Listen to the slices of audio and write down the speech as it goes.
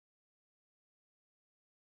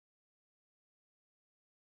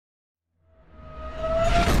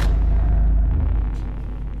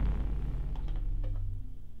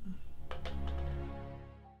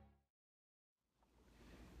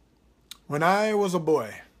When I was a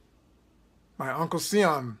boy, my Uncle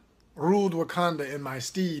Siam ruled Wakanda in my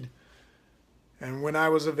stead, and when I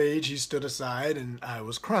was of age, he stood aside and I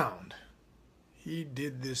was crowned. He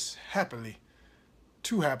did this happily,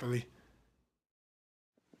 too happily.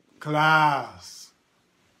 Class.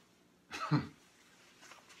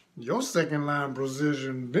 Your second line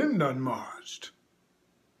position been done marched.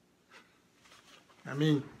 I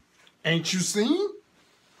mean, ain't you seen?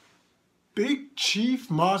 Big Chief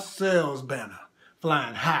Marcel's banner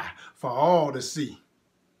flying high for all to see.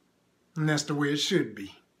 And that's the way it should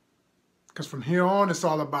be. Because from here on, it's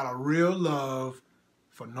all about a real love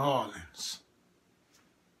for New Orleans.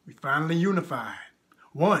 We finally unified.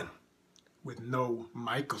 One with no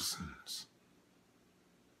Michelsons.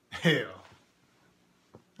 Hell,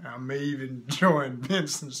 I may even join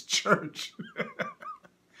Vincent's church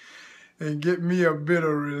and get me a bit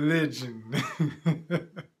of religion.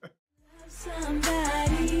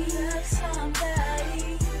 Somebody, love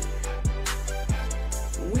somebody,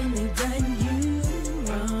 when they've done you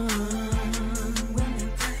wrong, when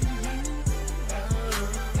they've done you wrong,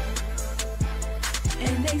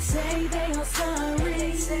 and they say they are sorry,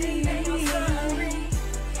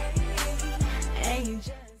 ain't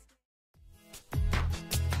just.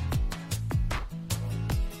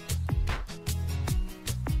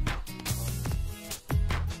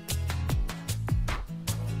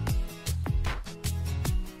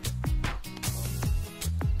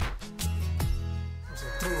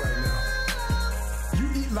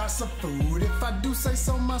 Lots of food, if I do say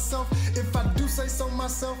so myself, if I do say so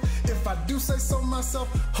myself, if I do say so myself.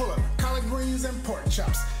 Hold up, collard greens and pork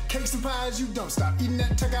chops, cakes and pies, you don't stop eating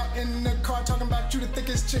that takeout in the car, talking about you the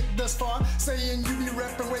thickest chick thus far, saying you be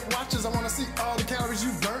repping Weight Watchers. I wanna see all the calories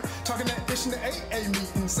you burnt, talking that ish in the AA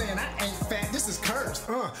meeting, saying I ain't fat, this is curves.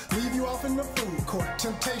 Leave you off in the food court,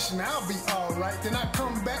 temptation, I'll be alright. Then I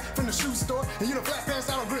come back from the shoe store and you the flat pants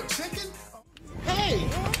out of grilled chicken. Hey!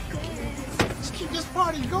 Let's keep this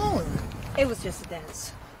party going. It was just a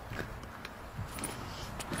dance.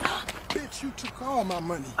 Bitch, you took all my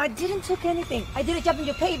money. I didn't took anything. I did a job in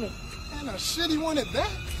your payment. And a shitty one at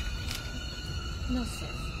that? No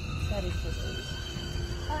sense. That is just easy.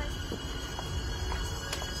 Bye.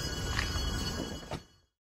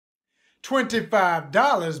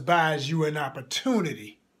 $25 buys you an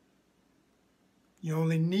opportunity. You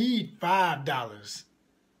only need $5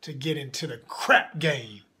 to get into the crap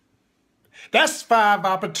game. That's 5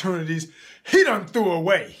 opportunities he done threw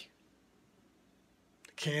away.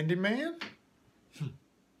 The Candy Man?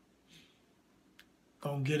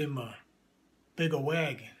 Gonna get him a bigger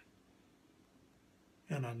wagon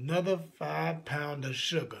and another 5-pound of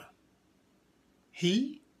sugar.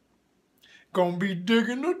 He gonna be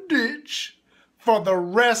digging a ditch for the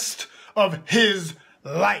rest of his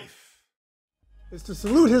life. It's to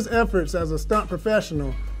salute his efforts as a stunt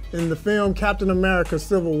professional in the film Captain America: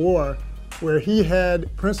 Civil War, where he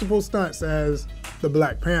had principal stunts as the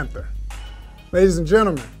Black Panther. Ladies and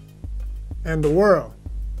gentlemen, and the world,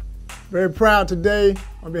 very proud today,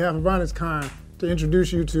 on behalf of VonexCon, to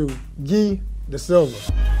introduce you to Guy Da Silva.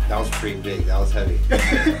 That was pretty big, that was heavy.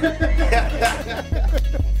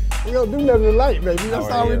 We don't do nothing light, baby. That's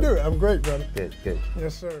how we do it. I'm great, brother. Good, good.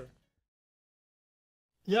 Yes, sir.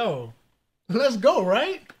 Yo, let's go,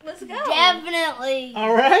 right? Let's go. Definitely.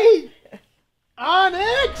 All right.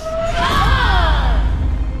 Onyx!